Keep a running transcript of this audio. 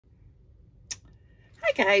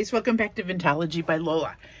Hi guys, welcome back to Vintology by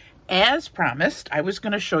Lola. As promised, I was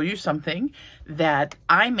going to show you something that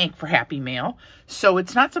I make for Happy Mail. So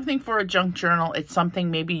it's not something for a junk journal, it's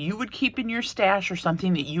something maybe you would keep in your stash or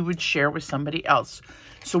something that you would share with somebody else.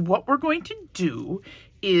 So what we're going to do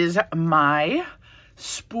is my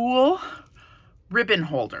Spool ribbon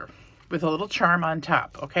holder with a little charm on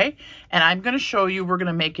top, okay? And I'm going to show you, we're going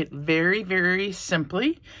to make it very, very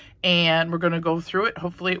simply, and we're going to go through it.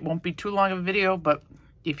 Hopefully it won't be too long of a video, but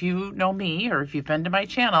if you know me or if you've been to my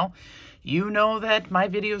channel, you know that my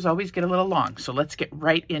videos always get a little long. So let's get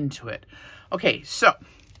right into it. Okay, so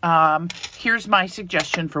here's my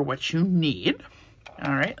suggestion for what you need.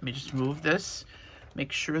 All right, let me just move this.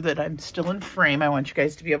 Make sure that I'm still in frame. I want you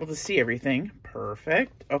guys to be able to see everything.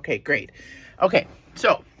 Perfect. Okay, great. Okay,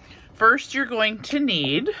 so first you're going to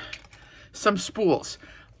need some spools.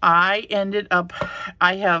 I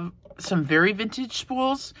have some very vintage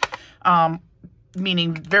spools,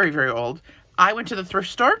 meaning very, very old. I went to the thrift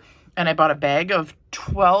store and I bought a bag of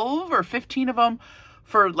 12 or 15 of them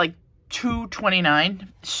for like $2.29,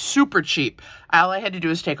 super cheap. All I had to do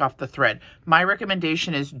is take off the thread. My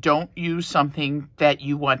recommendation is don't use something that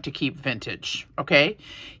you want to keep vintage, okay?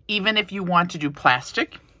 Even if you want to do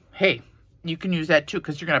plastic, hey, you can use that too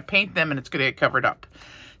because you're going to paint them and it's going to get covered up.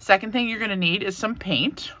 Second thing you're going to need is some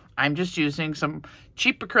paint. I'm just using some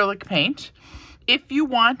cheap acrylic paint. If you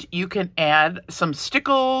want, you can add some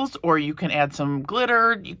stickles or you can add some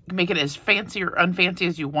glitter. You can make it as fancy or unfancy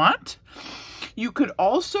as you want. You could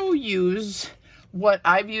also use, what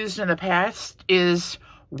I've used in the past is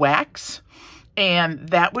wax, and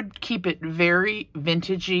that would keep it very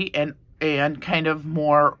vintagey and kind of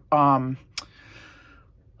more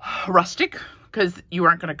rustic because you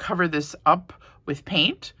aren't going to cover this up with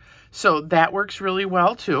paint. So that works really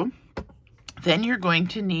well too. Then you're going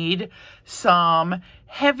to need some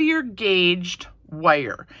heavier gauged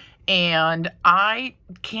wire. And I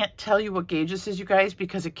can't tell you what gauge this is, you guys,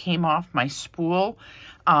 because it came off my spool.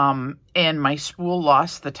 And my spool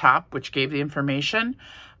lost the top, which gave the information.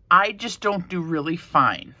 I just don't do really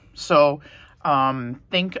fine. So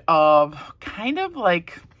think of kind of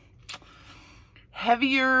like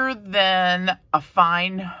heavier than a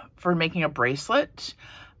fine for making a bracelet.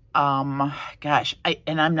 Gosh,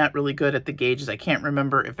 I'm not really good at the gauges. I can't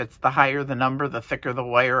remember if it's the higher the number, the thicker the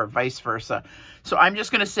wire, or vice versa. So I'm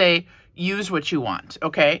just going to say use what you want,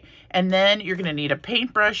 okay? And then you're going to need a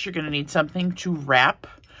paintbrush. You're going to need something to wrap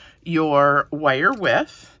your wire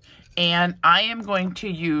with. And I am going to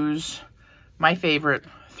use my favorite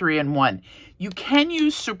 3-in-1. You can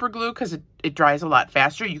use super glue because it dries a lot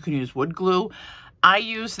faster. You can use wood glue. I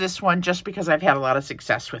use this one just because I've had a lot of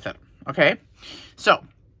success with it, okay? So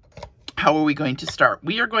how are we going to start?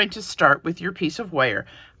 We are going to start with your piece of wire.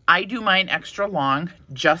 I do mine extra long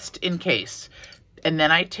just in case. And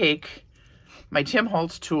then I take my Tim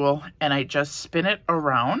Holtz tool and I just spin it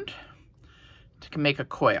around to make a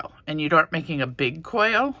coil. And you aren't making a big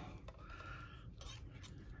coil.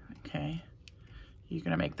 Okay. You're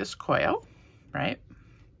going to make this coil, right?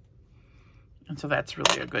 And so that's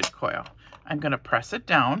really a good coil. I'm going to press it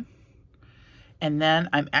down. And then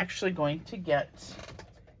I'm actually going to get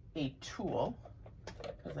a tool,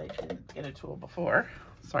 because I didn't get a tool before.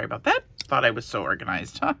 Sorry about that. Thought I was so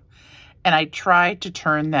organized, huh? And I try to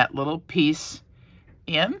turn that little piece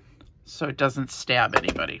in so it doesn't stab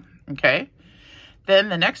anybody, okay? Then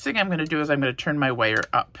the next thing I'm going to do is I'm going to turn my wire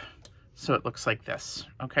up so it looks like this,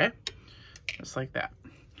 okay? Just like that.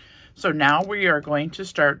 So now we are going to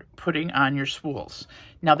start putting on your spools.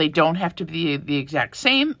 Now they don't have to be the exact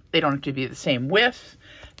same. They don't have to be the same width.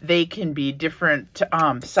 They can be different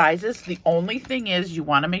sizes. The only thing is you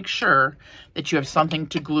want to make sure that you have something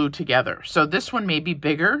to glue together. So this one may be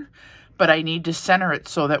bigger, but I need to center it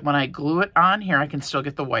so that when I glue it on here, I can still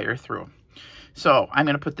get the wire through. So I'm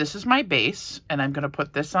going to put this as my base, and I'm going to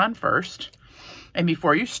put this on first. And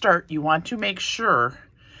before you start, you want to make sure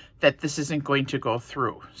that this isn't going to go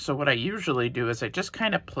through. So what I usually do is I just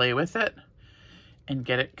kind of play with it and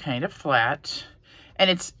get it kind of flat.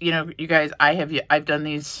 And it's, you know, you guys, I've done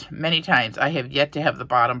these many times. I have yet to have the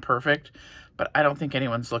bottom perfect, but I don't think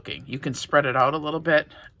anyone's looking. You can spread it out a little bit,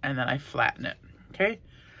 and then I flatten it, okay?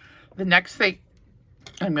 The next thing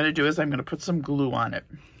I'm going to do is I'm going to put some glue on it.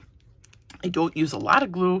 I don't use a lot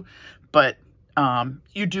of glue, but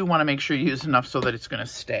you do want to make sure you use enough so that it's going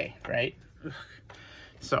to stay, right?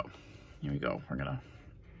 So here we go. We're going to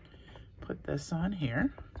put this on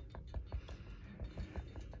here.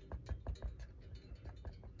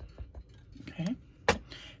 Okay,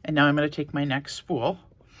 and now I'm going to take my next spool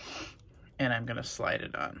and I'm going to slide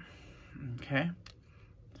it on. Okay,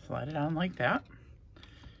 slide it on like that.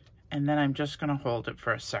 and then I'm just gonna hold it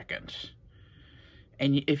for a second.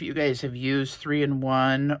 And if you guys have used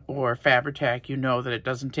 3-in-1 or Fabri-Tac, you know that it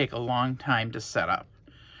doesn't take a long time to set up,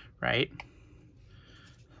 right?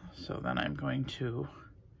 So then I'm going to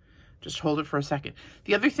just hold it for a second.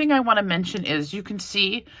 The other thing I want to mention is you can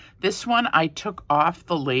see this one I took off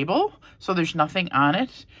the label, so there's nothing on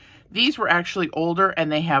it. These were actually older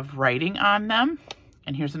and they have writing on them.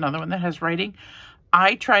 And here's another one that has writing.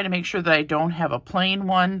 I try to make sure that I don't have a plain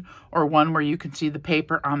one or one where you can see the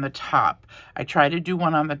paper on the top. I try to do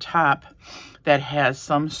one on the top that has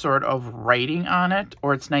some sort of writing on it,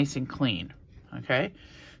 or it's nice and clean, okay?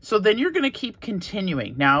 So then you're gonna keep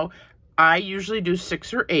continuing. Now, I usually do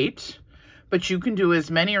 6 or 8, but you can do as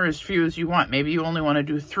many or as few as you want. Maybe you only wanna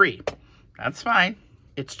do 3. That's fine.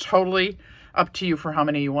 It's totally up to you for how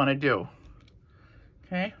many you wanna do,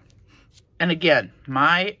 okay? And again,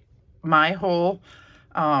 my whole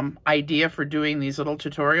idea for doing these little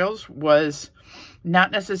tutorials was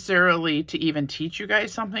not necessarily to even teach you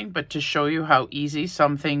guys something, but to show you how easy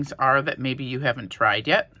some things are that maybe you haven't tried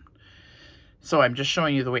yet. So I'm just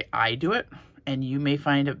showing you the way I do it, and you may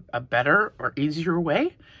find a better or easier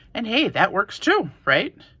way. And hey, that works too,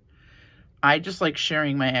 right? I just like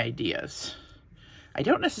sharing my ideas. I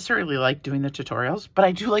don't necessarily like doing the tutorials, but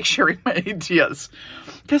I do like sharing my ideas.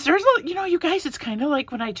 Because there's a, you know, you guys, it's kind of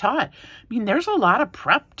like when I taught. I mean, there's a lot of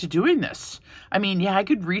prep to doing this. I mean, yeah, I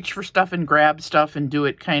could reach for stuff and grab stuff and do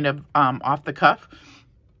it kind of off the cuff.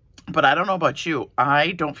 But I don't know about you.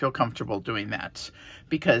 I don't feel comfortable doing that.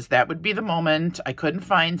 Because that would be the moment I couldn't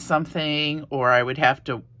find something, or I would have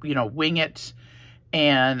to, you know, wing it.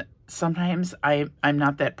 And sometimes I'm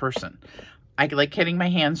not that person. I like getting my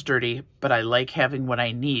hands dirty, but I like having what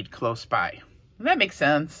I need close by. Does that make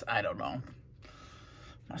sense? I don't know.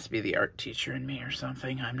 Must be the art teacher in me or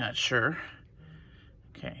something. I'm not sure.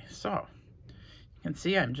 Okay, so you can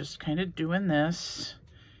see I'm just kind of doing this,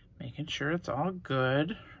 making sure it's all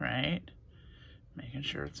good, right? Making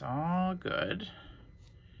sure it's all good.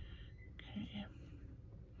 Okay.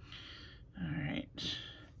 All right.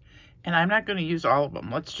 And I'm not going to use all of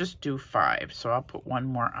them. Let's just do 5. So I'll put one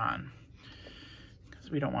more on.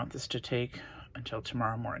 We don't want this to take until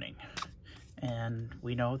tomorrow morning. And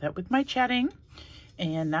we know that with my chatting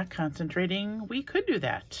and not concentrating, we could do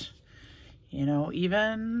that. You know,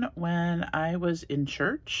 even when I was in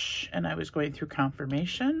church and I was going through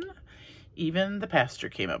confirmation, even the pastor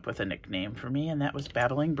came up with a nickname for me, and that was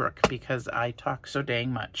Babbling Brook, because I talk so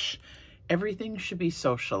dang much. Everything should be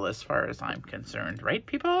social as far as I'm concerned, right,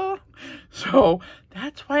 people? So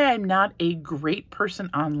that's why I'm not a great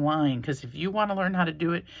person online, because if you want to learn how to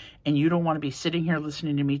do it and you don't want to be sitting here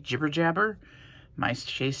listening to me jibber jabber, my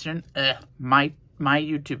station, my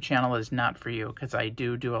YouTube channel is not for you, because I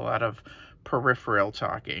do a lot of peripheral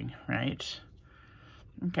talking, right?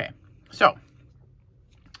 Okay, so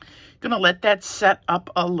gonna let that set up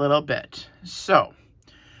a little bit. So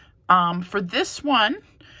for this one,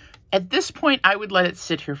 at this point, I would let it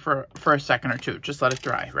sit here for a second or two. Just let it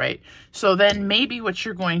dry, right? So then maybe what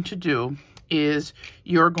you're going to do is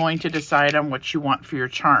you're going to decide on what you want for your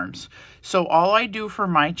charms. So all I do for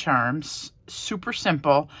my charms, super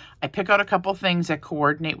simple. I pick out a couple things that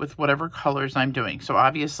coordinate with whatever colors I'm doing. So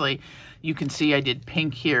obviously, you can see I did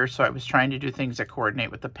pink here, so I was trying to do things that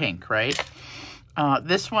coordinate with the pink, right?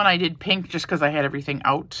 This one I did pink just because I had everything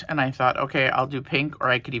out, and I thought, okay, I'll do pink, or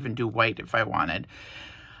I could even do white if I wanted.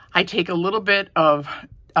 I take a little bit of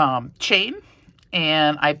chain,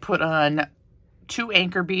 and I put on 2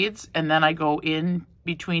 anchor beads, and then I go in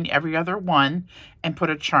between every other one and put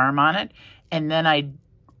a charm on it. And then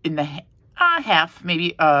in the half,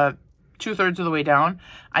 maybe 2/3 of the way down,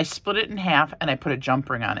 I split it in half and I put a jump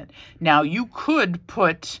ring on it. Now you could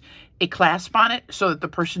put a clasp on it so that the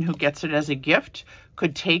person who gets it as a gift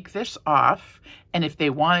could take this off, and if they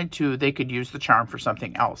wanted to, they could use the charm for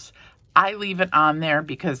something else. I leave it on there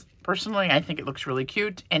because personally I think it looks really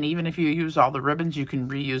cute, and even if you use all the ribbons, you can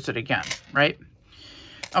reuse it again, right?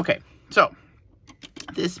 Okay, so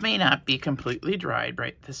this may not be completely dried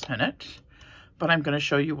right this minute, but I'm going to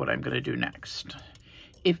show you what I'm going to do next.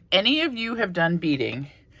 If any of you have done beading,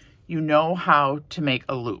 you know how to make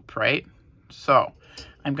a loop, right? So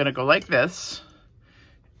I'm going to go like this,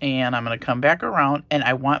 and I'm going to come back around, and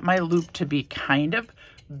I want my loop to be kind of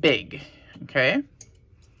big, okay?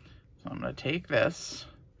 So I'm going to take this,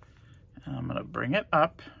 and I'm going to bring it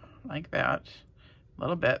up like that a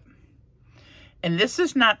little bit. And this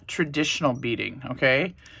is not traditional beading,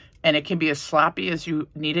 okay? And it can be as sloppy as you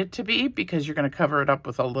need it to be because you're going to cover it up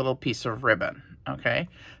with a little piece of ribbon, okay?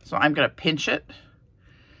 So I'm going to pinch it,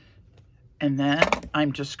 and then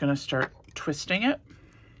I'm just going to start twisting it,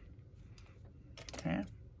 okay?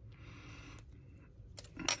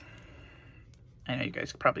 I know you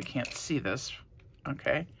guys probably can't see this.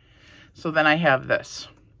 Okay. So then I have this.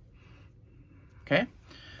 Okay.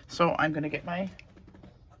 So I'm going to get my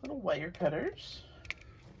little wire cutters.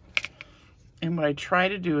 And what I try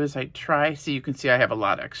to do is see, you can see I have a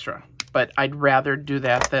lot extra, but I'd rather do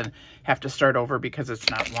that than have to start over because it's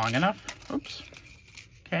not long enough. Oops.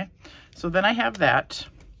 Okay. So then I have that.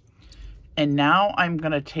 And now I'm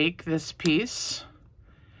going to take this piece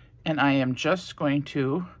and I am just going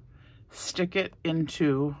to stick it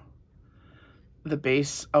into the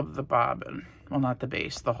base of the bobbin. Well, not the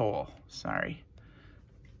base, the hole. Sorry.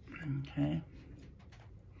 Okay.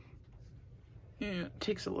 Yeah, it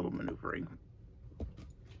takes a little maneuvering.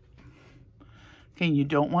 Okay, you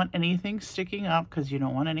don't want anything sticking up because you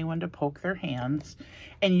don't want anyone to poke their hands.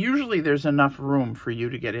 And usually there's enough room for you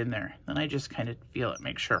to get in there. Then I just kind of feel it,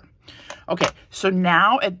 make sure. Okay, so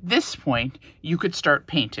now at this point, you could start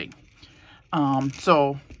painting.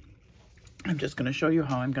 So I'm just going to show you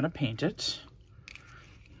how I'm going to paint it.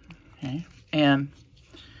 Okay, and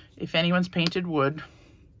if anyone's painted wood,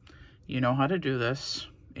 you know how to do this.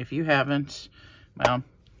 If you haven't, well,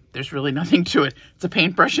 there's really nothing to it. It's a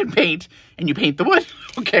paintbrush and paint, and you paint the wood,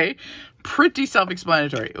 okay? Pretty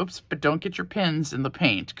self-explanatory. Oops, but don't get your pins in the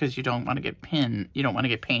paint because you don't want to get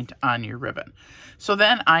paint on your ribbon. So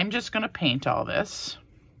then I'm just going to paint all this,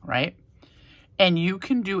 right? And you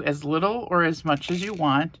can do as little or as much as you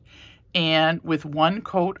want. And with one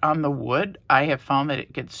coat on the wood, I have found that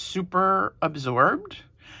it gets super absorbed,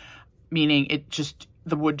 meaning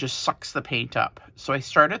the wood just sucks the paint up. So I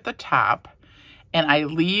start at the top and I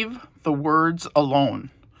leave the words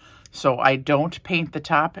alone. So I don't paint the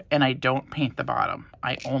top and I don't paint the bottom.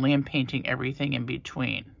 I only am painting everything in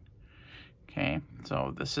between. Okay,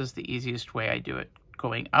 so this is the easiest way I do it,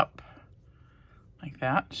 going up like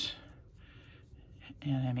that.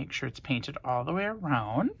 And I make sure it's painted all the way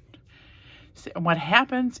around. So what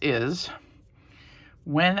happens is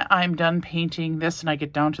when I'm done painting this and I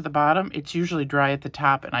get down to the bottom, it's usually dry at the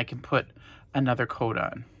top and I can put another coat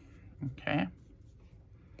on. Okay.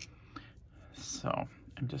 So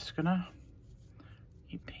I'm just gonna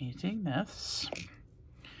keep painting this.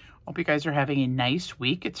 Hope you guys are having a nice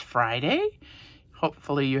week. It's Friday.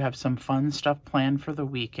 Hopefully you have some fun stuff planned for the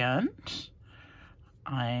weekend.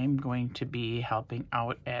 I'm going to be helping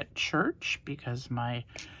out at church because my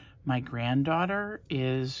granddaughter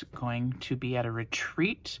is going to be at a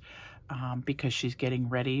retreat because she's getting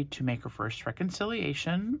ready to make her first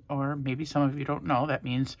reconciliation, or maybe some of you don't know, that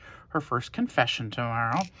means her first confession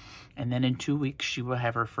tomorrow. And then in 2 weeks, she will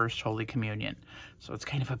have her first Holy Communion. So it's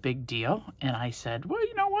kind of a big deal. And I said, well,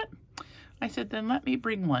 you know what? I said, then let me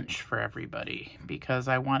bring lunch for everybody because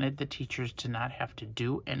I wanted the teachers to not have to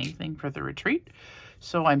do anything for the retreat.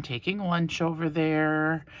 So I'm taking lunch over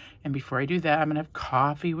there. And before I do that, I'm going to have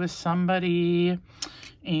coffee with somebody.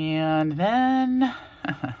 And then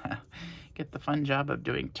get the fun job of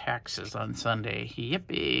doing taxes on Sunday.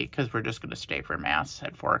 Yippee, because we're just going to stay for Mass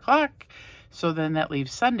at 4 o'clock. So then that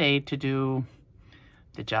leaves Sunday to do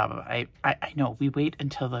the job of, I know, we wait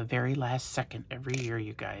until the very last second every year,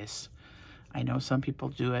 you guys. I know some people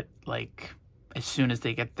do it like as soon as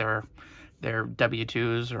they get their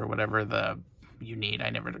W-2s or whatever you need. I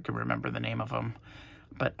never can remember the name of them.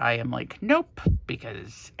 But I am like, nope,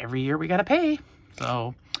 because every year we got to pay.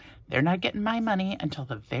 So they're not getting my money until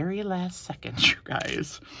the very last second, you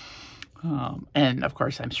guys. And of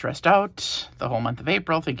course, I'm stressed out the whole month of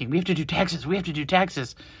April thinking we have to do taxes. We have to do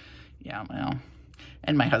taxes. Yeah, well,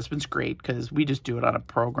 and my husband's great because we just do it on a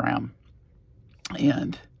program.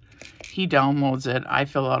 And he downloads it. I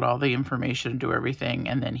fill out all the information, do everything,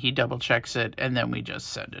 and then he double checks it, and then we just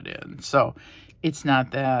send it in. So it's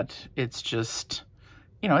not that. It's just,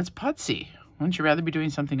 it's putsy. Wouldn't you rather be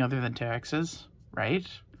doing something other than taxes, right?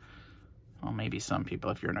 Well, maybe some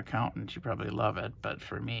people, if you're an accountant, you probably love it. But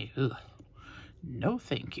for me, ugh, no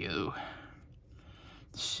thank you.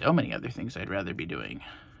 So many other things I'd rather be doing.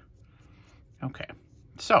 Okay,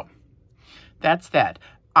 so that's that.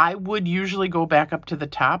 I would usually go back up to the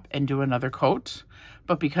top and do another coat,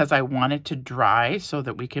 but because I want it to dry so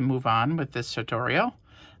that we can move on with this tutorial,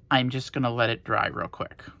 I'm just going to let it dry real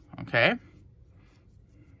quick, okay?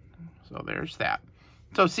 So there's that.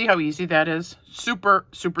 So see how easy that is? Super,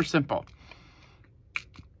 super simple.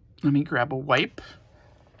 Let me grab a wipe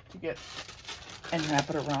and wrap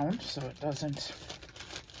it around so it doesn't,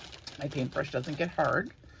 my paintbrush doesn't get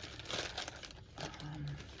hard.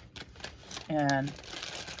 And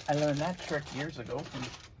I learned that trick years ago from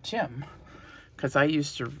Tim, because I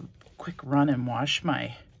used to quick run and wash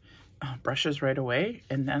my brushes right away.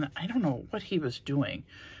 And then I don't know what he was doing,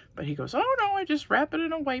 but he goes, oh no, I just wrap it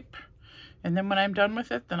in a wipe. And then when I'm done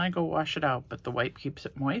with it, then I go wash it out. But the wipe keeps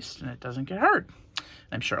it moist and it doesn't get hard.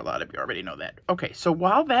 I'm sure a lot of you already know that. Okay, so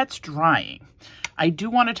while that's drying, I do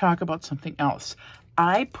want to talk about something else.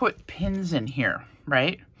 I put pins in here,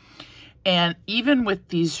 right? And even with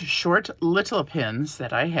these short little pins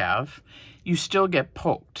that I have, you still get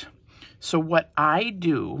poked. So what I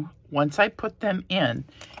do, once I put them in,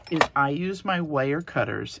 is I use my wire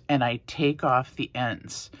cutters and I take off the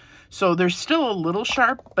ends. So they're still a little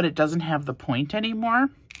sharp, but it doesn't have the point anymore.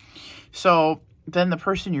 So then the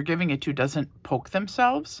person you're giving it to doesn't poke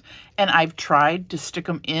themselves. And I've tried to stick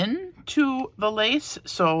them in to the lace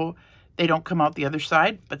so they don't come out the other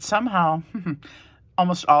side, but somehow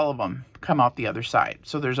almost all of them come out the other side.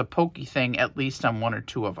 So there's a pokey thing at least on 1 or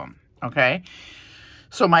 2 of them, okay?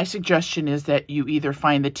 So my suggestion is that you either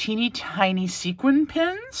find the teeny tiny sequin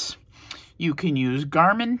pins, you can use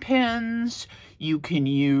Garmin pins, you can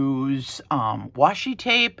use washi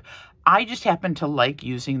tape. I just happen to like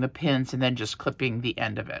using the pins and then just clipping the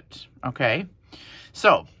end of it, okay?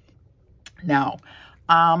 So now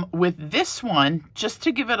with this one, just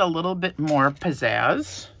to give it a little bit more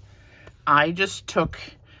pizzazz, I just took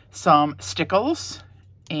some stickles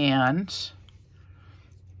and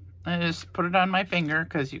I just put it on my finger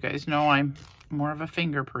because you guys know I'm more of a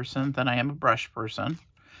finger person than I am a brush person.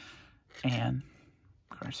 And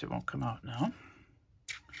of course it won't come out now.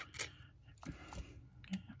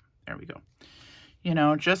 There we go. You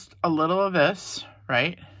know, just a little of this,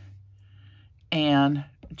 right? And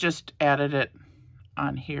just added it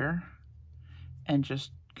on here and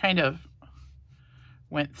just kind of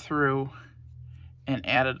went through and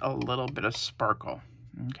added a little bit of sparkle,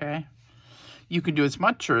 okay? You can do as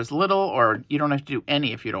much or as little, or you don't have to do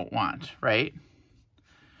any if you don't want, right?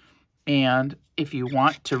 And if you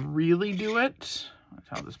want to really do it,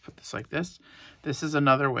 I'll just put this like this. This is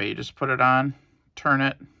another way. You just put it on, turn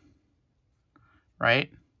it,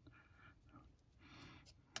 right?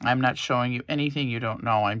 I'm not showing you anything you don't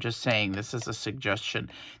know. I'm just saying this is a suggestion.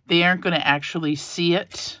 They aren't going to actually see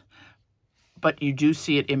it, but you do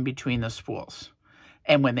see it in between the spools.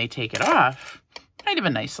 And when they take it off, kind of a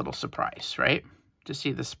nice little surprise, right? To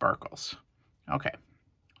see the sparkles. Okay,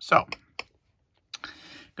 so I'm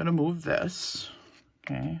going to move this,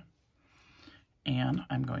 okay? And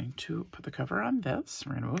I'm going to put the cover on this.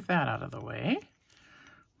 We're going to move that out of the way.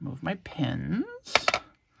 Move my pins.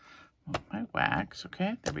 Move my wax,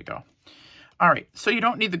 okay? There we go. All right, so you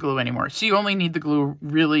don't need the glue anymore. So you only need the glue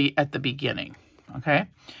really at the beginning, okay?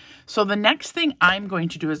 So the next thing I'm going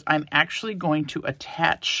to do is I'm actually going to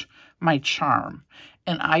attach my charm.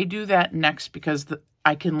 And I do that next because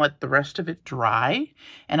I can let the rest of it dry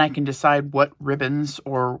and I can decide what ribbons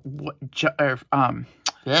or what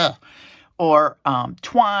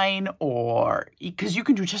twine, or because you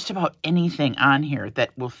can do just about anything on here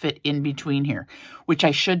that will fit in between here, which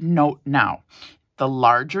I should note now. The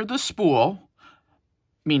larger the spool,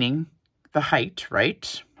 meaning the height,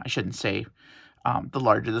 right? I shouldn't say the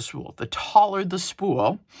larger the spool. The taller the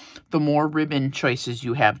spool, the more ribbon choices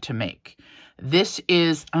you have to make. This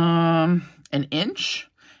is an inch,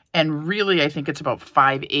 and really I think it's about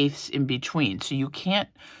 5/8 in between. So you can't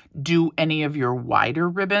do any of your wider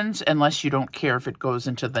ribbons unless you don't care if it goes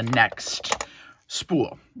into the next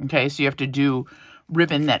spool. Okay, so you have to do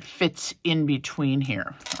ribbon that fits in between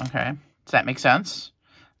here. Okay, does that make sense?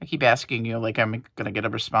 I keep asking you like I'm going to get a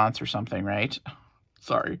response or something, right?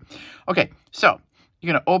 Sorry. Okay, so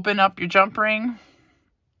you're going to open up your jump ring.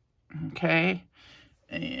 Okay,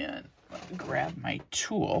 and let me grab my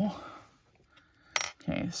tool.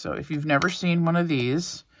 Okay, so if you've never seen one of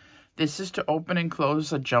these, this is to open and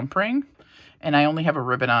close a jump ring, and I only have a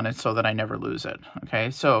ribbon on it so that I never lose it. Okay,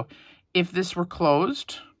 so if this were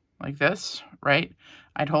closed like this, right,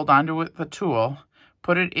 I'd hold on to it with the tool,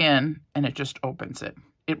 put it in, and it just opens it.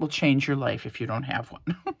 It will change your life if you don't have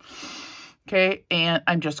one. Okay, and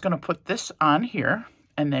I'm just going to put this on here,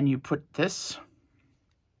 and then you put this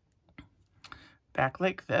back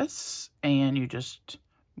like this, and you just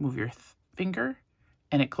move your finger,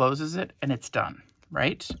 and it closes it, and it's done,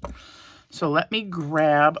 right? So let me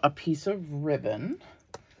grab a piece of ribbon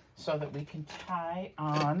so that we can tie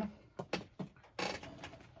on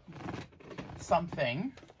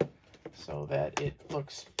something so that it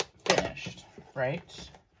looks finished, right?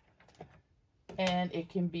 And it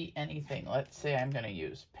can be anything. Let's say I'm going to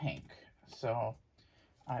use pink. So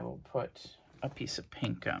I will put a piece of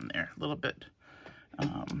pink on there. A little bit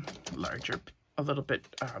larger, a little bit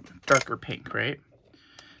darker pink, right?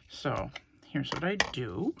 So here's what I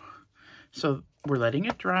do. So we're letting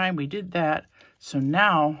it dry. We did that. So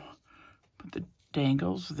now put the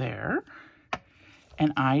dangles there.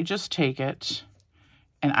 And I just take it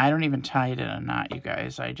And I don't even tie it in a knot, you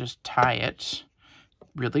guys. I just tie it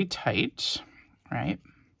really tight, right?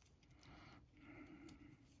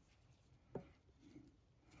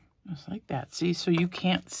 Just like that. See, so you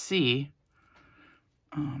can't see.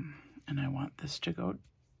 And I want this to go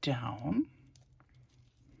down.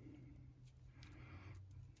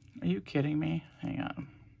 Are you kidding me? Hang on.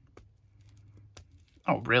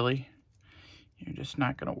 Oh, really? You're just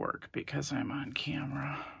not going to work because I'm on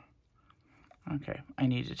camera. Okay, I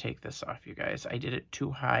need to take this off, you guys. I did it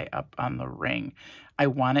too high up on the ring. I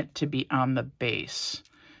want it to be on the base.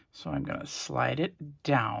 So I'm going to slide it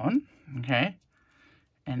down, okay?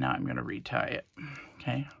 And now I'm going to retie it,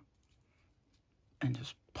 okay? And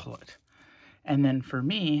just pull it. And then for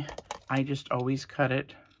me, I just always cut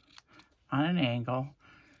it on an angle.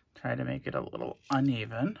 Try to make it a little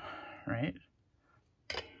uneven, right?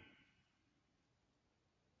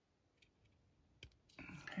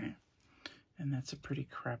 Okay. And that's a pretty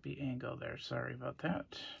crappy angle there. Sorry about that.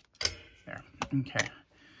 There. Okay.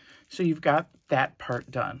 So you've got that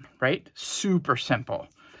part done, right? Super simple.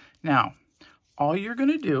 Now, all you're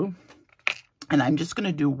going to do, and I'm just going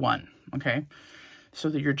to do one, okay? So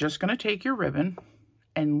that you're just going to take your ribbon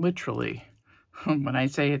and literally, when I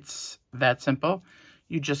say it's that simple,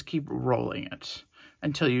 you just keep rolling it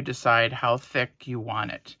until you decide how thick you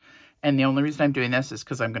want it. And the only reason I'm doing this is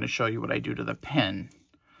because I'm going to show you what I do to the pin.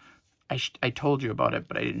 I told you about it,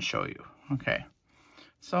 but I didn't show you. Okay.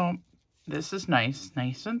 So this is nice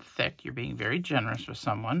and thick. You're being very generous with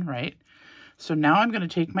someone, right? So now I'm going to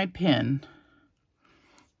take my pin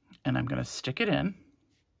and I'm going to stick it in.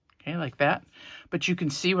 Okay, like that. But you can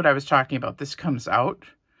see what I was talking about. This comes out.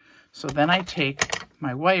 So then I take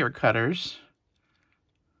my wire cutters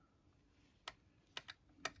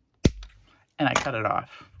and I cut it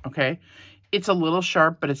off, okay? It's a little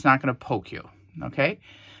sharp, but it's not going to poke you, okay?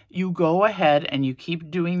 You go ahead and you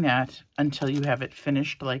keep doing that until you have it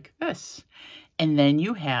finished like this. And then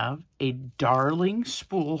you have a darling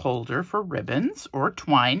spool holder for ribbons or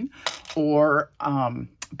twine or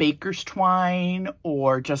baker's twine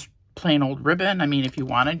or just plain old ribbon. I mean, if you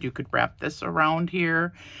wanted, you could wrap this around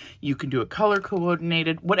here. You can do a color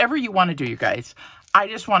coordinated, whatever you want to do, you guys. I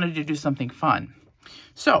just wanted to do something fun.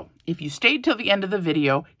 So if you stayed till the end of the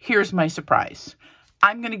video, here's my surprise.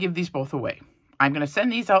 I'm going to give these both away. I'm going to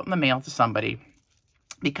send these out in the mail to somebody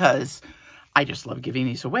because I just love giving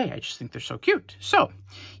these away. I just think they're so cute. So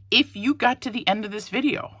if you got to the end of this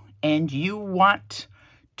video and you want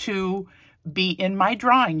to be in my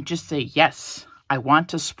drawing, just say, yes, I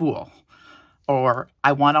want a spool, or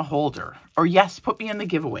I want a holder, or yes, put me in the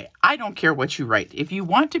giveaway. I don't care what you write. If you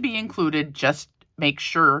want to be included, just make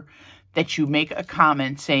sure that you make a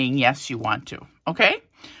comment saying, yes, you want to. Okay?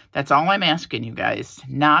 That's all I'm asking you guys.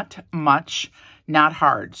 Not much, not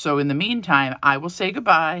hard. So in the meantime, I will say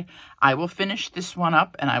goodbye. I will finish this one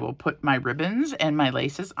up and I will put my ribbons and my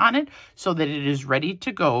laces on it so that it is ready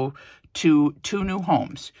to go to 2 new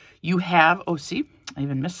homes. You have, oh, see, I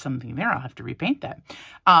even missed something there. I'll have to repaint that.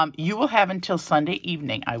 You will have until Sunday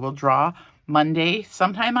evening. I will draw Monday,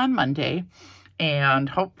 sometime on Monday, and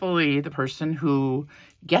hopefully the person who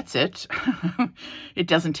gets it, it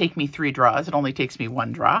doesn't take me 3 draws. It only takes me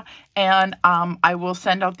 1 draw. And I will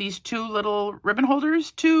send out these 2 little ribbon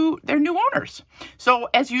holders to their new owners. So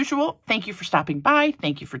as usual, thank you for stopping by.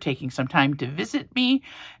 Thank you for taking some time to visit me.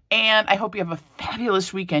 And I hope you have a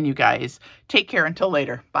fabulous weekend, you guys. Take care until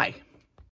later. Bye.